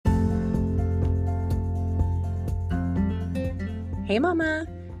Hey mama!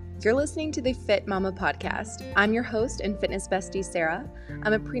 You're listening to the Fit Mama podcast. I'm your host and fitness bestie, Sarah.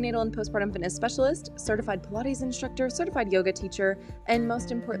 I'm a prenatal and postpartum fitness specialist, certified Pilates instructor, certified yoga teacher, and most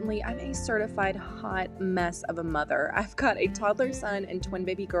importantly, I'm a certified hot mess of a mother. I've got a toddler son and twin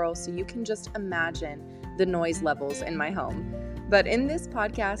baby girls, so you can just imagine the noise levels in my home. But in this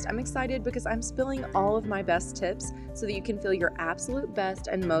podcast, I'm excited because I'm spilling all of my best tips so that you can feel your absolute best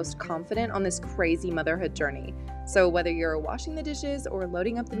and most confident on this crazy motherhood journey. So whether you're washing the dishes or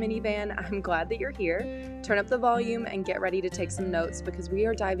loading up the minivan, I'm glad that you're here. Turn up the volume and get ready to take some notes because we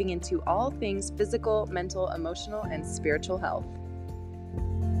are diving into all things physical, mental, emotional, and spiritual health.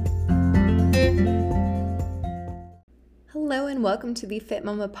 Hello and welcome to the Fit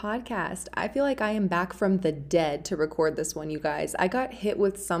Mama podcast. I feel like I am back from the dead to record this one, you guys. I got hit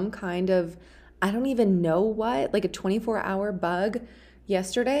with some kind of, I don't even know what, like a 24-hour bug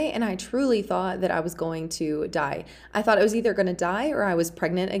yesterday, and I truly thought that I was going to die. I thought I was either going to die or I was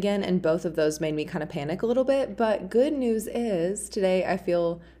pregnant again, and both of those made me kind of panic a little bit. But good news is today I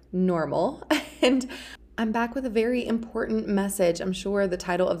feel normal and I'm back with a very important message. I'm sure the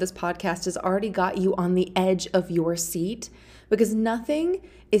title of this podcast has already got you on the edge of your seat because nothing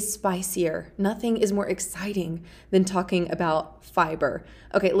is spicier, nothing is more exciting than talking about fiber.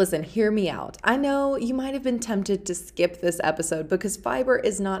 Okay, listen, hear me out. I know you might have been tempted to skip this episode because fiber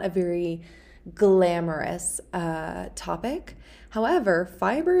is not a very glamorous topic. However,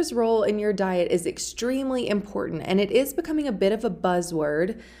 fiber's role in your diet is extremely important, and it is becoming a bit of a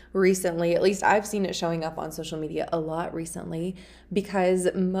buzzword recently. At least I've seen it showing up on social media a lot recently because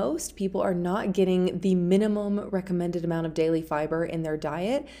most people are not getting the minimum recommended amount of daily fiber in their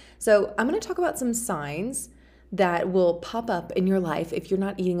diet. So I'm going to talk about some signs that will pop up in your life if you're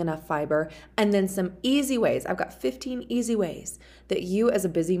not eating enough fiber, and then some easy ways. I've got 15 easy ways that you as a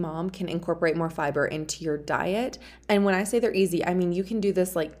busy mom can incorporate more fiber into your diet. And when I say they're easy, I mean you can do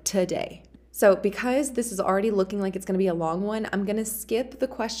this like today. So because this is already looking like it's going to be a long one, I'm going to skip the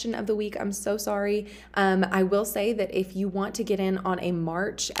question of the week. I'm so sorry. I will say that if you want to get in on a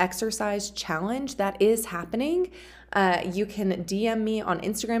March exercise challenge, that is happening. You can DM me on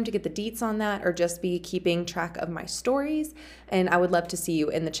Instagram to get the deets on that or just be keeping track of my stories. And I would love to see you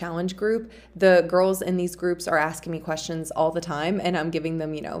in the challenge group. The girls in these groups are asking me questions all the time and I'm giving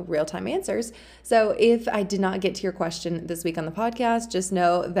them, real-time answers. So if I did not get to your question this week on the podcast, just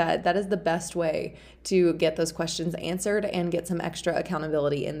know that that is the best way to get those questions answered and get some extra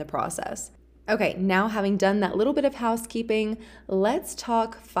accountability in the process. Okay, now having done that little bit of housekeeping, let's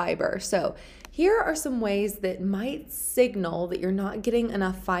talk fiber. So here are some ways that might signal that you're not getting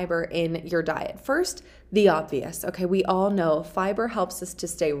enough fiber in your diet. First, the obvious. Okay, we all know fiber helps us to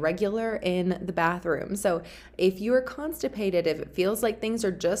stay regular in the bathroom. So if you are constipated, if it feels like things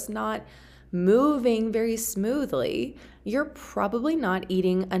are just not moving very smoothly, you're probably not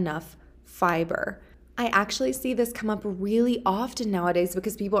eating enough fiber. I actually see this come up really often nowadays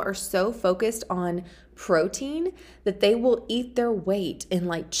because people are so focused on protein that they will eat their weight in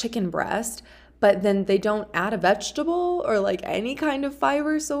like chicken breast, but then they don't add a vegetable or like any kind of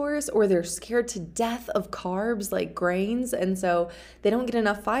fiber source, or they're scared to death of carbs like grains. And so they don't get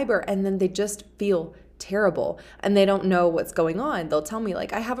enough fiber and then they just feel terrible and they don't know what's going on. They'll tell me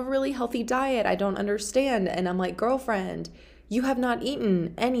like, I have a really healthy diet. I don't understand. And I'm like, girlfriend, you have not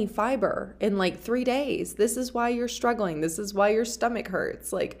eaten any fiber in like 3 days. This is why you're struggling. This is why your stomach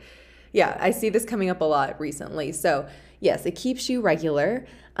hurts. Yeah, I see this coming up a lot recently. So yes, it keeps you regular.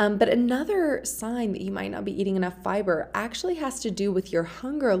 But another sign that you might not be eating enough fiber actually has to do with your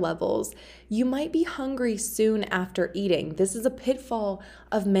hunger levels. You might be hungry soon after eating. This is a pitfall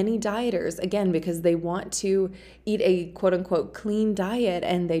of many dieters, again, because they want to eat a quote unquote clean diet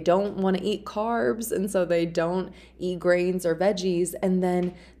and they don't want to eat carbs. And so they don't eat grains or veggies. And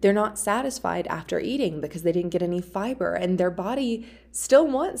then they're not satisfied after eating because they didn't get any fiber and their body still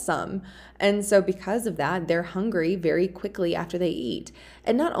wants some. And so because of that, they're hungry very quickly after they eat.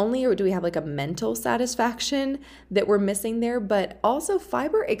 And not only do we have like a mental satisfaction that we're missing there, but also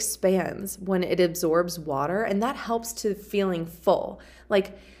fiber expands when it absorbs water, and that helps to feeling full.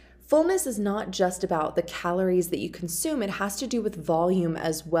 Like fullness is not just about the calories that you consume, it has to do with volume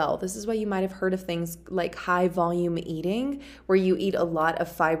as well. This is why you might have heard of things like high volume eating, where you eat a lot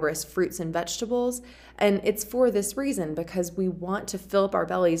of fibrous fruits and vegetables. And it's for this reason, because we want to fill up our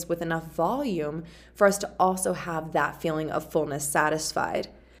bellies with enough volume for us to also have that feeling of fullness satisfied.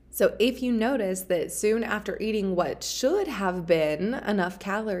 So if you notice that soon after eating what should have been enough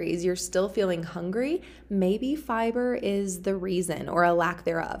calories, you're still feeling hungry, maybe fiber is the reason, or a lack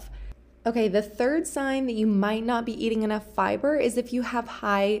thereof. Okay, the third sign that you might not be eating enough fiber is if you have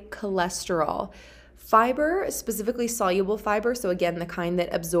high cholesterol. Fiber, specifically soluble fiber, so again, the kind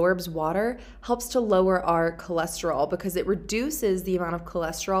that absorbs water, helps to lower our cholesterol because it reduces the amount of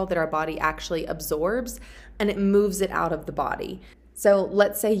cholesterol that our body actually absorbs and it moves it out of the body. So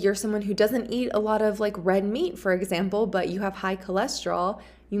let's say you're someone who doesn't eat a lot of like red meat, for example, but you have high cholesterol,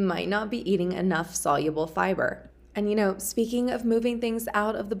 you might not be eating enough soluble fiber. And speaking of moving things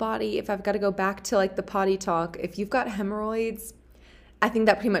out of the body, if I've got to go back to like the potty talk, if you've got hemorrhoids, I think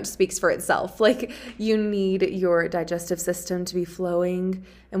that pretty much speaks for itself. Like, you need your digestive system to be flowing,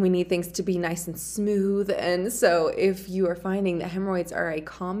 and we need things to be nice and smooth. And so if you are finding that hemorrhoids are a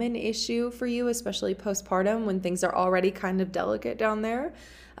common issue for you, especially postpartum when things are already kind of delicate down there,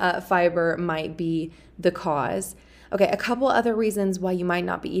 fiber might be the cause. Okay, a couple other reasons why you might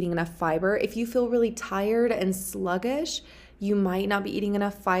not be eating enough fiber. If you feel really tired and sluggish, you might not be eating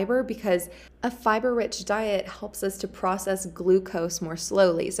enough fiber because a fiber-rich diet helps us to process glucose more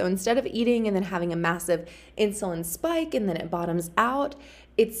slowly. So instead of eating and then having a massive insulin spike and then it bottoms out,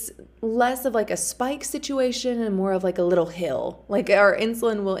 it's less of like a spike situation and more of like a little hill. Like our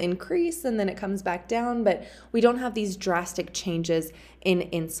insulin will increase and then it comes back down, but we don't have these drastic changes in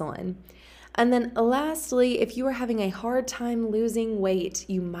insulin. And then lastly, if you are having a hard time losing weight,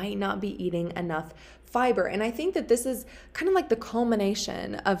 you might not be eating enough fiber. And I think that this is kind of like the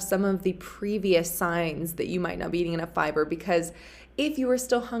culmination of some of the previous signs that you might not be eating enough fiber, because if you are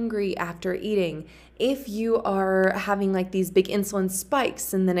still hungry after eating, if you are having like these big insulin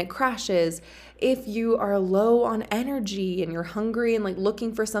spikes and then it crashes, if you are low on energy and you're hungry and like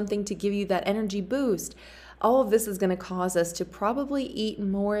looking for something to give you that energy boost, all of this is going to cause us to probably eat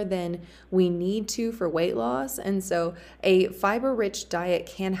more than we need to for weight loss. And so a fiber-rich diet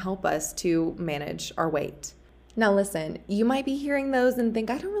can help us to manage our weight. Now listen, you might be hearing those and think,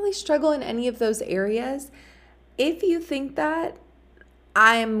 I don't really struggle in any of those areas. If you think that,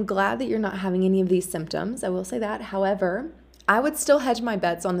 I'm glad that you're not having any of these symptoms. I will say that. However, I would still hedge my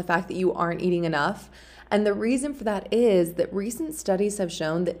bets on the fact that you aren't eating enough. And the reason for that is that recent studies have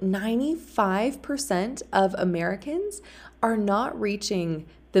shown that 95% of Americans are not reaching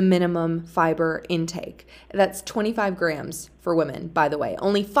the minimum fiber intake. That's 25 grams for women, by the way.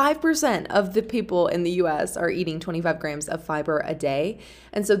 Only 5% of the people in the US are eating 25 grams of fiber a day.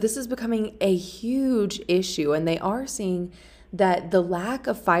 And so this is becoming a huge issue, and they are seeing that the lack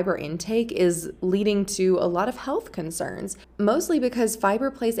of fiber intake is leading to a lot of health concerns, mostly because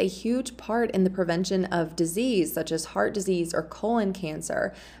fiber plays a huge part in the prevention of disease, such as heart disease or colon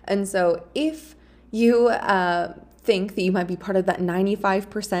cancer. And so if you think that you might be part of that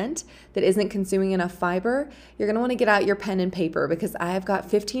 95% that isn't consuming enough fiber, you're going to want to get out your pen and paper, because I have got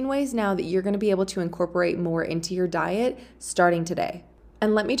 15 ways now that you're going to be able to incorporate more into your diet starting today.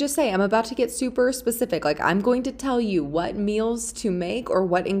 And let me just say, I'm about to get super specific. Like, I'm going to tell you what meals to make or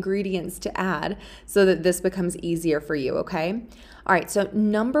what ingredients to add so that this becomes easier for you, okay? All right, so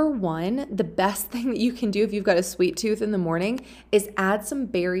number one, the best thing that you can do if you've got a sweet tooth in the morning is add some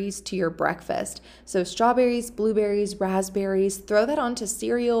berries to your breakfast. So strawberries, blueberries, raspberries, throw that onto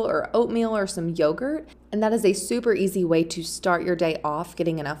cereal or oatmeal or some yogurt. And that is a super easy way to start your day off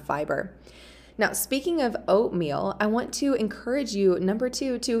getting enough fiber. Now, speaking of oatmeal, I want to encourage you, number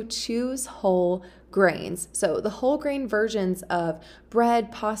two, to choose whole grains. So the whole grain versions of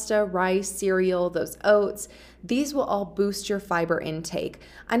bread, pasta, rice, cereal, those oats, these will all boost your fiber intake.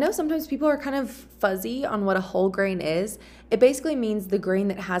 I know sometimes people are kind of fuzzy on what a whole grain is. It basically means the grain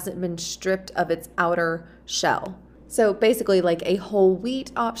that hasn't been stripped of its outer shell. So basically like a whole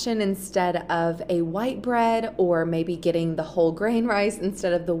wheat option instead of a white bread, or maybe getting the whole grain rice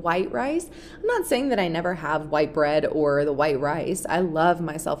instead of the white rice. I'm not saying that I never have white bread or the white rice. I love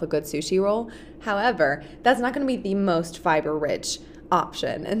myself a good sushi roll. However, that's not going to be the most fiber rich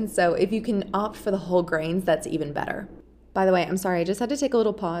option. And so if you can opt for the whole grains, that's even better. By the way, I'm sorry, I just had to take a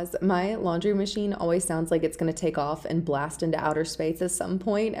little pause. My laundry machine always sounds like it's going to take off and blast into outer space at some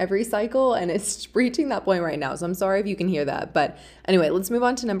point every cycle, and it's reaching that point right now, so I'm sorry if you can hear that. But anyway, let's move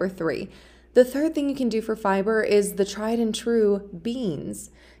on to number 3. The third thing you can do for fiber is the tried and true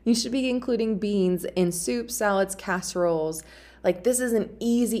beans. You should be including beans in soup, salads, casseroles. Like, this is an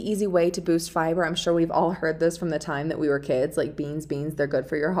easy way to boost fiber. I'm sure we've all heard this from the time that we were kids, like beans, they're good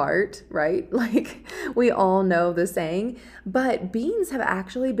for your heart, right? Like, we all know the saying, but beans have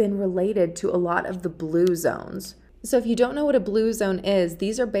actually been related to a lot of the blue zones. So if you don't know what a blue zone is,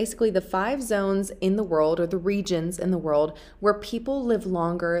 these are basically the 5 zones in the world, or the regions in the world, where people live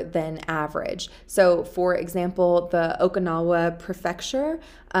longer than average. So for example, the Okinawa Prefecture,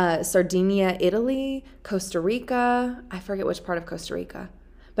 Sardinia, Italy, Costa Rica, I forget which part of Costa Rica,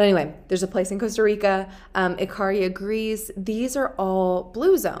 But anyway, there's a place in Costa Rica. Ikari agrees. These are all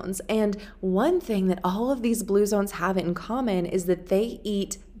blue zones. And one thing that all of these blue zones have in common is that they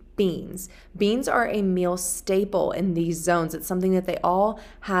eat beans. Beans are a meal staple in these zones. It's something that they all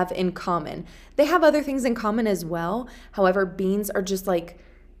have in common. They have other things in common as well. However, beans are just like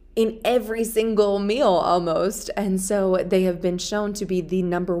in every single meal almost. And so they have been shown to be the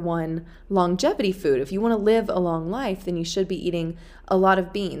number one longevity food. If you want to live a long life, then you should be eating a lot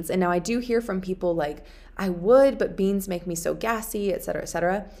of beans. And now I do hear from people like, I would, but beans make me so gassy, et cetera, et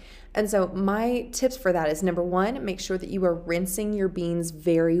cetera. And so my tips for that is number one, make sure that you are rinsing your beans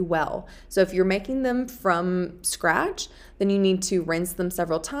very well. So if you're making them from scratch, then you need to rinse them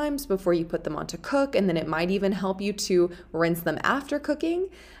several times before you put them on to cook. And then it might even help you to rinse them after cooking.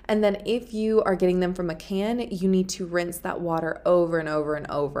 And then if you are getting them from a can, you need to rinse that water over and over and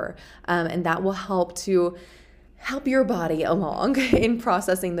over. And that will help your body along in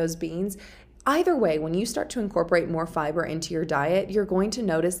processing those beans. Either way, when you start to incorporate more fiber into your diet, you're going to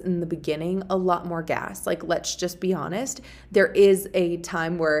notice in the beginning a lot more gas. Like, let's just be honest, there is a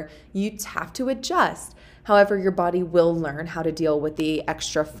time where you have to adjust. However, your body will learn how to deal with the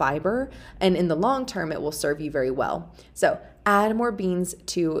extra fiber, and in the long term, it will serve you very well. So add more beans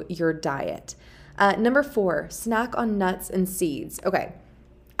to your diet. Number 4, snack on nuts and seeds. Okay,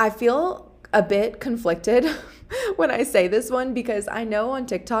 I feel a bit conflicted when I say this one because I know on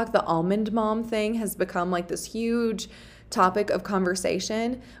TikTok the almond mom thing has become like this huge topic of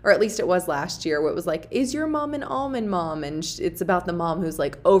conversation, or at least it was last year, where it was like, is your mom an almond mom? And it's about the mom who's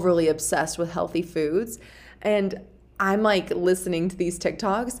like overly obsessed with healthy foods. And I'm like listening to these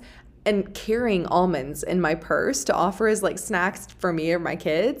TikToks and carrying almonds in my purse to offer as like snacks for me or my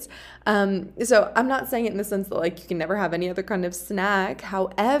kids. So I'm not saying it in the sense that like you can never have any other kind of snack.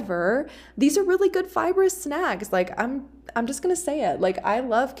 However, these are really good fibrous snacks. Like I'm just going to say it. Like I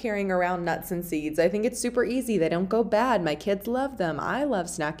love carrying around nuts and seeds. I think it's super easy. They don't go bad. My kids love them. I love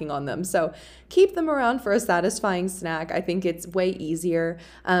snacking on them. So keep them around for a satisfying snack. I think it's way easier.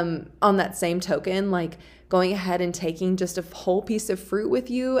 On that same token, like going ahead and taking just a whole piece of fruit with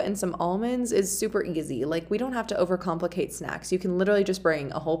you and some almonds is super easy. Like we don't have to overcomplicate snacks. You can literally just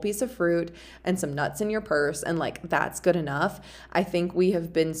bring a whole piece of fruit and some nuts in your purse and like that's good enough. I think we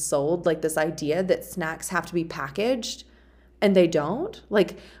have been sold like this idea that snacks have to be packaged and they don't.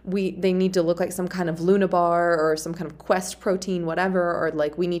 Like they need to look like some kind of Lunabar or some kind of Quest protein, whatever, or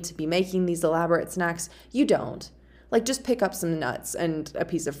like we need to be making these elaborate snacks. You don't. Like just pick up some nuts and a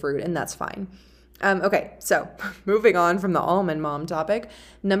piece of fruit and that's fine. Okay, so moving on from the almond mom topic.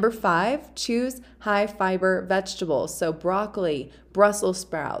 Number 5, choose high fiber vegetables. So broccoli, Brussels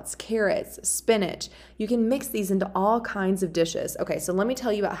sprouts, carrots, spinach. You can mix these into all kinds of dishes. Okay, so let me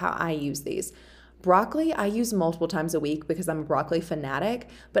tell you about how I use these. Broccoli, I use multiple times a week because I'm a broccoli fanatic,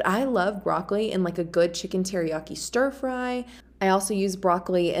 but I love broccoli in like a good chicken teriyaki stir fry. I also use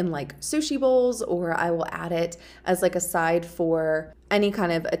broccoli in like sushi bowls, or I will add it as like a side for any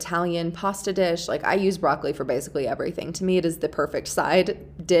kind of Italian pasta dish. Like I use broccoli for basically everything. To me, it is the perfect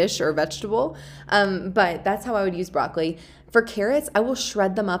side dish or vegetable. But that's how I would use broccoli. For carrots, I will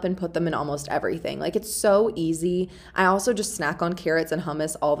shred them up and put them in almost everything. Like it's so easy. I also just snack on carrots and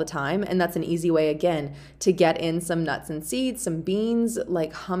hummus all the time. And that's an easy way, again, to get in some nuts and seeds, some beans.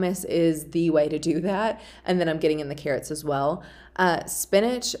 Like hummus is the way to do that. And then I'm getting in the carrots as well.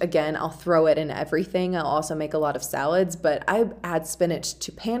 Spinach, again, I'll throw it in everything. I'll also make a lot of salads, but I add spinach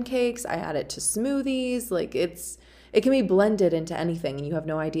to pancakes. I add it to smoothies. Like it can be blended into anything and you have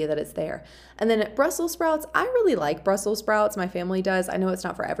no idea that it's there. And then Brussels sprouts, I really like Brussels sprouts. My family does. I know it's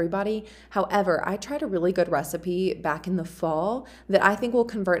not for everybody. However, I tried a really good recipe back in the fall that I think will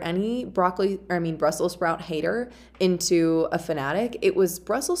convert any Brussels sprout hater into a fanatic. It was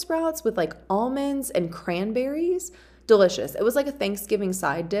Brussels sprouts with like almonds and cranberries. Delicious. It was like a Thanksgiving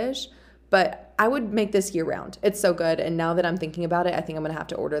side dish, but I would make this year round. It's so good. And now that I'm thinking about it, I think I'm going to have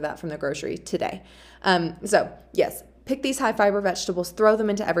to order that from the grocery today. So yes, pick these high fiber vegetables, throw them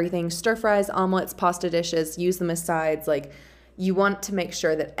into everything, stir fries, omelets, pasta dishes, use them as sides. Like you want to make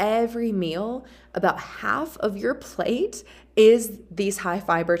sure that every meal, about half of your plate is these high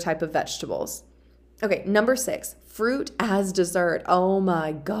fiber type of vegetables. Okay. Number 6, fruit as dessert. Oh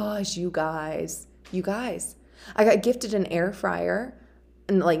my gosh, you guys. I got gifted an air fryer,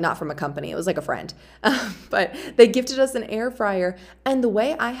 and like not from a company, it was like a friend, but they gifted us an air fryer. And the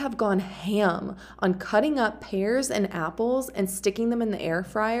way I have gone ham on cutting up pears and apples and sticking them in the air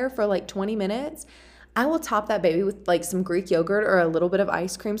fryer for like 20 minutes, I will top that baby with like some Greek yogurt or a little bit of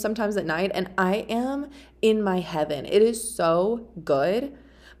ice cream sometimes at night. And I am in my heaven. It is so good.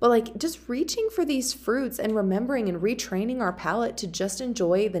 But like just reaching for these fruits and remembering and retraining our palate to just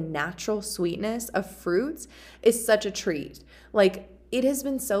enjoy the natural sweetness of fruits is such a treat. Like it has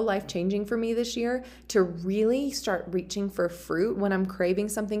been so life-changing for me this year to really start reaching for fruit when I'm craving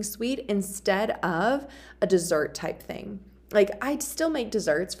something sweet instead of a dessert type thing. Like I still make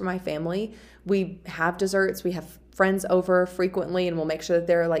desserts for my family. We have desserts, we have friends over frequently, and we'll make sure that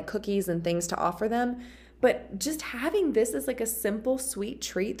there are like cookies and things to offer them. But just having this as like a simple sweet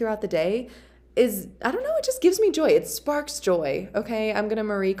treat throughout the day is, I don't know, it just gives me joy. It sparks joy. Okay, I'm gonna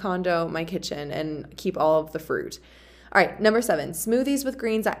Marie Kondo my kitchen and keep all of the fruit. All right, number 7, smoothies with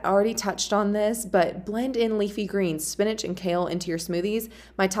greens. I already touched on this, but blend in leafy greens, spinach and kale into your smoothies.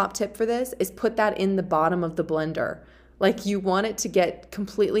 My top tip for this is put that in the bottom of the blender. Like you want it to get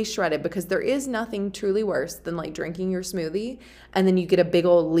completely shredded, because there is nothing truly worse than like drinking your smoothie and then you get a big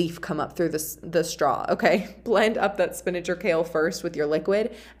old leaf come up through the straw, okay? Blend up that spinach or kale first with your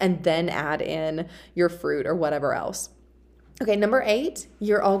liquid and then add in your fruit or whatever else. Okay, number 8,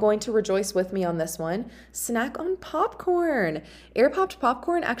 you're all going to rejoice with me on this one. Snack on popcorn. Air-popped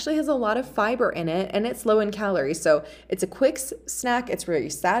popcorn actually has a lot of fiber in it and it's low in calories. So it's a quick snack. It's really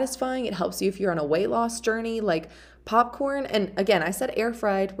satisfying. It helps you if you're on a weight loss journey. Like popcorn, and again, I said air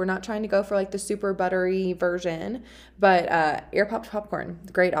fried. We're not trying to go for like the super buttery version, but air-popped popcorn,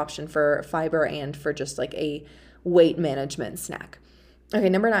 great option for fiber and for just like a weight management snack. Okay,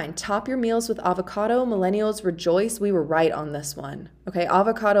 number 9, top your meals with avocado. Millennials rejoice. We were right on this one. Okay,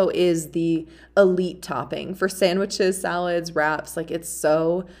 avocado is the elite topping for sandwiches, salads, wraps. Like it's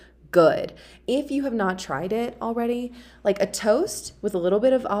so good. If you have not tried it already, like a toast with a little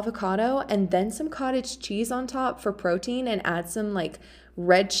bit of avocado and then some cottage cheese on top for protein and add some like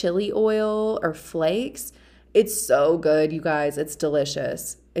red chili oil or flakes. It's so good, you guys. It's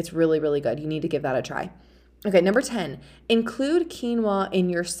delicious. It's really, really good. You need to give that a try. Okay, number 10, include quinoa in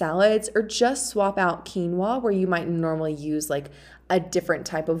your salads or just swap out quinoa where you might normally use like a different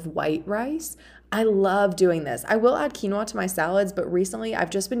type of white rice. I love doing this. I will add quinoa to my salads, but recently I've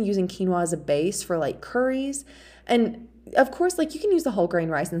just been using quinoa as a base for like curries. And of course, like you can use the whole grain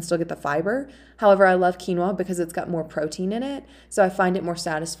rice and still get the fiber. However, I love quinoa because it's got more protein in it. So I find it more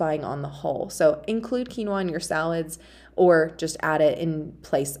satisfying on the whole. So include quinoa in your salads or just add it in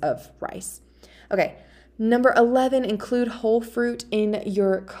place of rice. Okay. Number 11, include whole fruit in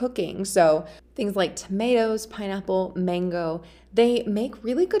your cooking. So things like tomatoes, pineapple, mango, they make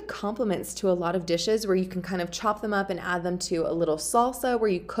really good complements to a lot of dishes where you can kind of chop them up and add them to a little salsa where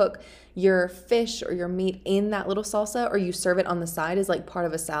you cook your fish or your meat in that little salsa, or you serve it on the side as like part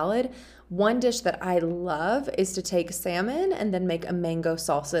of a salad. One dish that I love is to take salmon and then make a mango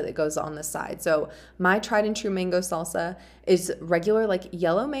salsa that goes on the side. So my tried and true mango salsa is regular like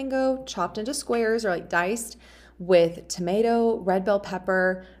yellow mango chopped into squares or like diced with tomato, red bell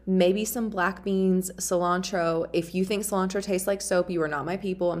pepper, maybe some black beans, cilantro. If you think cilantro tastes like soap, you are not my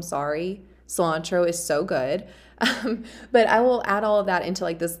people. I'm sorry. Cilantro is so good. But I will add all of that into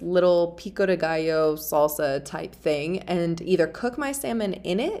like this little pico de gallo salsa type thing and either cook my salmon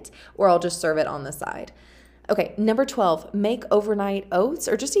in it or I'll just serve it on the side. Okay, number 12, make overnight oats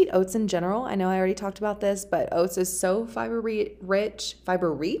or just eat oats in general. I know I already talked about this, but oats is so fiber rich,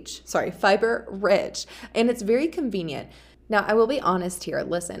 and it's very convenient. Now, I will be honest here.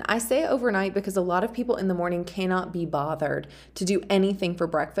 Listen, I say overnight because a lot of people in the morning cannot be bothered to do anything for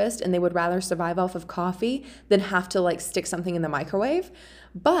breakfast and they would rather survive off of coffee than have to like stick something in the microwave.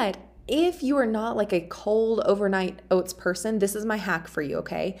 But if you are not like a cold overnight oats person, this is my hack for you,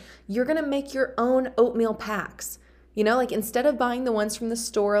 okay? You're gonna make your own oatmeal packs. You know, like instead of buying the ones from the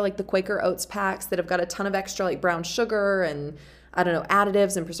store, like the Quaker Oats packs that have got a ton of extra like brown sugar and I don't know,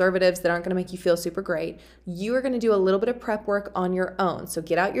 additives and preservatives that aren't going to make you feel super great, you are going to do a little bit of prep work on your own. So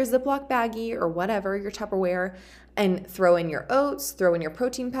get out your Ziploc baggie or whatever, your Tupperware, and throw in your oats, throw in your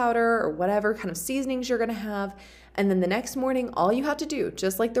protein powder or whatever kind of seasonings you're going to have. And then the next morning, all you have to do,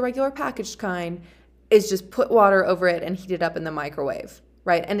 just like the regular packaged kind, is just put water over it and heat it up in the microwave,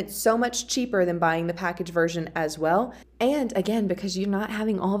 right? And it's so much cheaper than buying the packaged version as well. And again, because you're not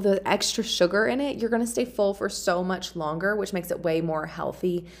having all of the extra sugar in it, you're going to stay full for so much longer, which makes it way more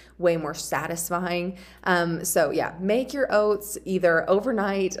healthy, way more satisfying. So yeah, make your oats either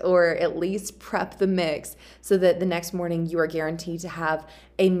overnight or at least prep the mix so that the next morning you are guaranteed to have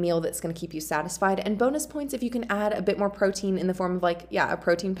a meal that's going to keep you satisfied. And bonus points if you can add a bit more protein in the form of like, yeah, a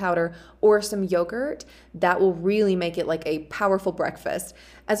protein powder or some yogurt. That will really make it like a powerful breakfast.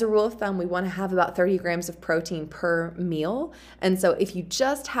 As a rule of thumb, we want to have about 30 grams of protein per meal. And so if you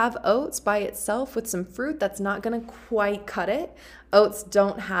just have oats by itself with some fruit, that's not going to quite cut it. Oats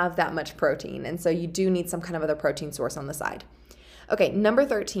don't have that much protein. And so you do need some kind of other protein source on the side. Okay, number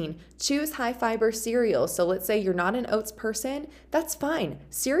 13, choose high fiber cereal. So let's say you're not an oats person, that's fine.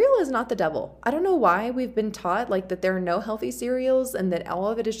 Cereal is not the devil. I don't know why we've been taught like that there are no healthy cereals and that all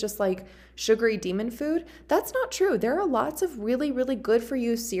of it is just like sugary demon food. That's not true. There are lots of really, really good for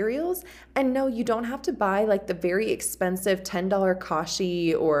you cereals. And no, you don't have to buy like the very expensive $10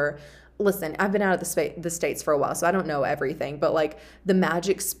 Kashi or listen, I've been out of the States for a while, so I don't know everything, but like the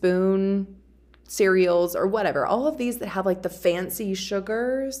Magic Spoon cereals or whatever, all of these that have like the fancy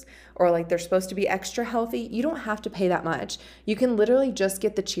sugars or like they're supposed to be extra healthy, you don't have to pay that much. You can literally just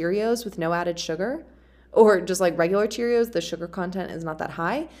get the Cheerios with no added sugar or just like regular Cheerios. The sugar content is not that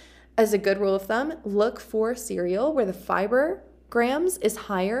high. As a good rule of thumb, look for cereal where the fiber grams is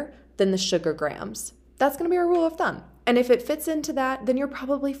higher than the sugar grams. That's going to be our rule of thumb. And if it fits into that, then you're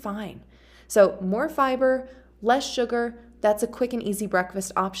probably fine. So more fiber, less sugar, that's a quick and easy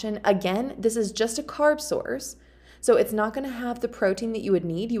breakfast option. Again, this is just a carb source, so it's not going to have the protein that you would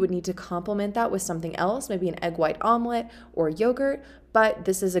need. You would need to complement that with something else, maybe an egg white omelet or yogurt, but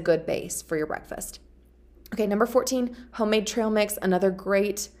this is a good base for your breakfast. Okay, number 14, homemade trail mix, another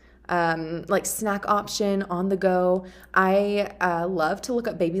great like snack option on the go. I love to look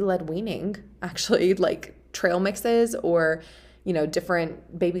up baby-led weaning, actually, like trail mixes or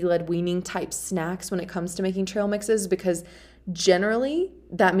different baby-led weaning type snacks when it comes to making trail mixes, because generally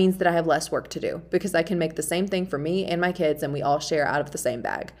that means that I have less work to do because I can make the same thing for me and my kids and we all share out of the same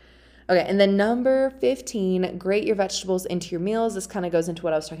bag. Okay, and then number 15, grate your vegetables into your meals. This kind of goes into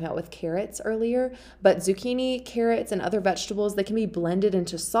what I was talking about with carrots earlier, but zucchini, carrots, and other vegetables, they can be blended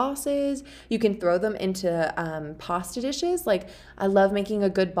into sauces. You can throw them into pasta dishes. Like I love making a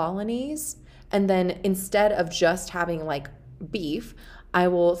good bolognese, and then instead of just having like beef, I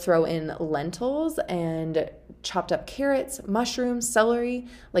will throw in lentils and chopped up carrots, mushrooms, celery.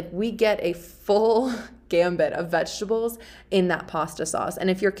 Like we get a full gambit of vegetables in that pasta sauce. And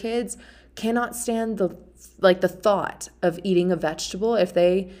if your kids cannot stand the thought of eating a vegetable, if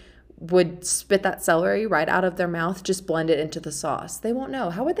they would spit that celery right out of their mouth, just blend it into the sauce. They won't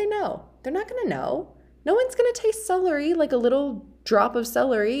know. How would they know? They're not going to know. No one's going to taste celery, like a little drop of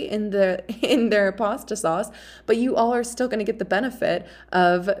celery in their pasta sauce, but you all are still going to get the benefit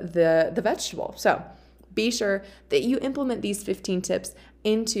of the vegetable. So be sure that you implement these 15 tips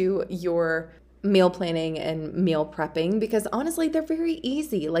into your meal planning and meal prepping, because honestly, they're very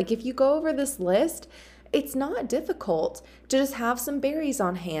easy. Like if you go over this list, it's not difficult to just have some berries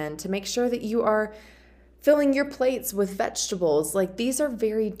on hand to make sure that you are filling your plates with vegetables. Like these are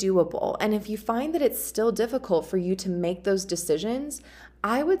very doable. And if you find that it's still difficult for you to make those decisions,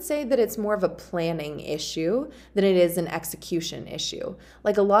 I would say that it's more of a planning issue than it is an execution issue.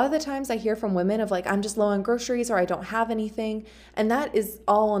 Like a lot of the times I hear from women of like, I'm just low on groceries or I don't have anything. And that is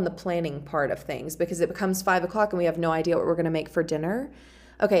all on the planning part of things, because it becomes 5 o'clock and we have no idea what we're going to make for dinner.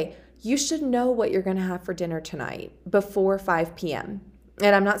 Okay, you should know what you're going to have for dinner tonight before 5 p.m.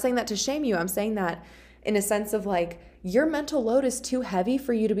 And I'm not saying that to shame you. I'm saying that in a sense of like, your mental load is too heavy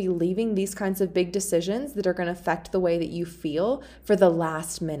for you to be leaving these kinds of big decisions that are going to affect the way that you feel for the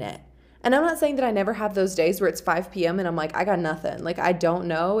last minute. And I'm not saying that I never have those days where it's 5 p.m. and I'm like, I got nothing. Like, I don't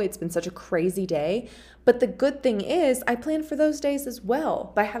know. It's been such a crazy day. But the good thing is I plan for those days as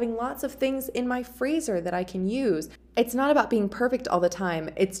well by having lots of things in my freezer that I can use. It's not about being perfect all the time.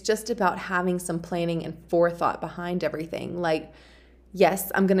 It's just about having some planning and forethought behind everything. Like,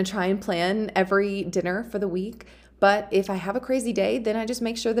 yes, I'm going to try and plan every dinner for the week. But if I have a crazy day, then I just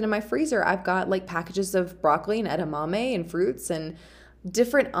make sure that in my freezer, I've got like packages of broccoli and edamame and fruits and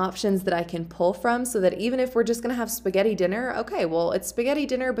different options that I can pull from, so that even if we're just going to have spaghetti dinner, okay, well, it's spaghetti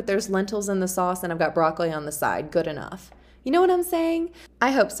dinner, but there's lentils in the sauce and I've got broccoli on the side. Good enough. You know what I'm saying? I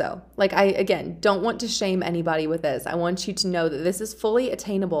hope so. Like, I, again, don't want to shame anybody with this. I want you to know that this is fully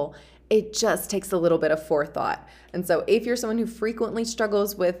attainable. It just takes a little bit of forethought. And so if you're someone who frequently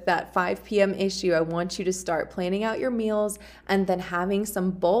struggles with that 5 p.m. issue, I want you to start planning out your meals and then having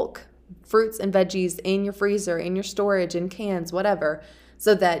some bulk fruits and veggies in your freezer, in your storage, in cans, whatever,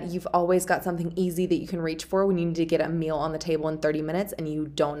 so that you've always got something easy that you can reach for when you need to get a meal on the table in 30 minutes and you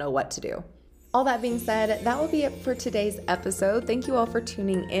don't know what to do. All that being said, that will be it for today's episode. Thank you all for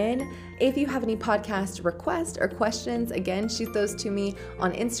tuning in. If you have any podcast requests or questions, again, shoot those to me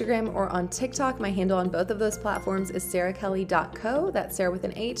on Instagram or on TikTok. My handle on both of those platforms is sarahkelly.co. That's Sarah with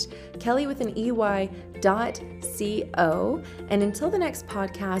an H, Kelly with an EY.co. And until the next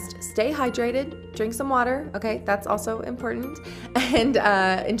podcast, stay hydrated, drink some water. Okay, that's also important. And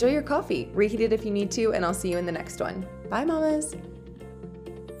enjoy your coffee. Reheat it if you need to, and I'll see you in the next one. Bye, mamas.